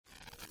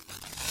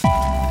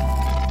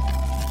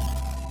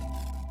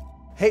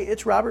Hey,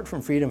 it's Robert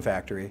from Freedom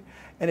Factory,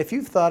 and if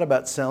you've thought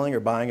about selling or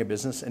buying a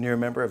business and you're a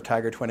member of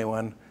Tiger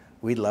 21,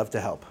 we'd love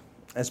to help.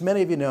 As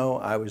many of you know,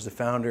 I was the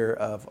founder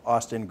of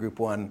Austin Group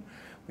 1.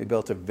 We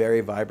built a very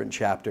vibrant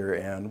chapter,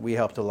 and we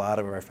helped a lot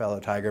of our fellow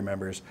Tiger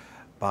members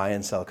buy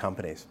and sell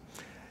companies.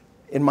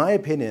 In my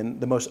opinion,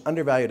 the most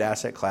undervalued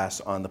asset class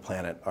on the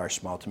planet are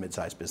small to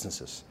mid-sized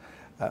businesses.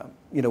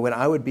 When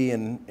I would be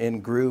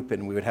in group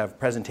and we would have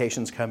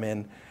presentations come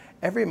in,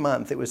 every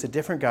month it was a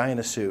different guy in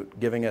a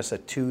suit giving us a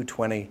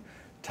 2-20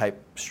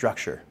 type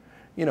structure,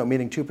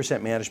 meaning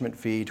 2% management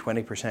fee,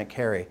 20%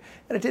 carry.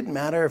 And it didn't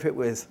matter if it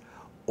was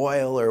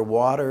oil or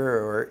water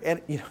or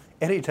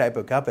any type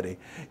of company.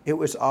 It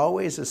was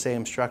always the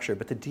same structure,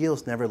 but the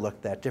deals never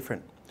looked that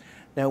different.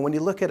 Now, when you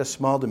look at a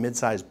small to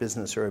mid-sized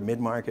business or a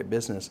mid-market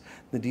business,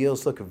 the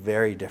deals look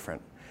very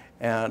different.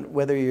 And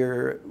whether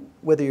you're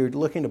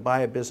looking to buy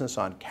a business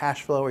on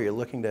cash flow or you're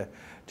looking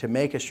to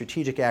make a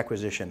strategic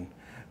acquisition,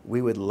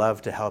 we would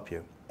love to help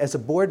you. As a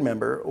board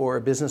member or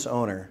a business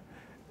owner,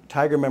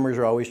 Tiger members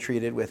are always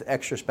treated with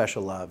extra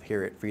special love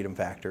here at Freedom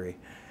Factory.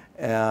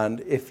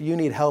 And if you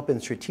need help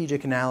in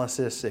strategic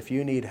analysis, if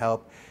you need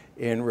help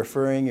in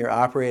referring your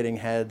operating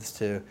heads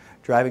to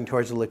driving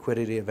towards a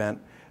liquidity event,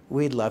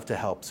 we'd love to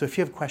help. So if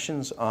you have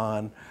questions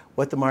on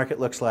what the market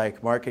looks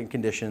like, market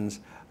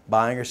conditions,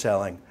 buying or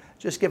selling,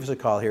 just give us a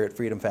call here at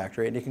Freedom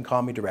Factory, and you can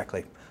call me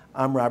directly.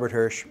 I'm Robert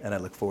Hirsch, and I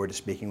look forward to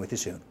speaking with you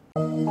soon.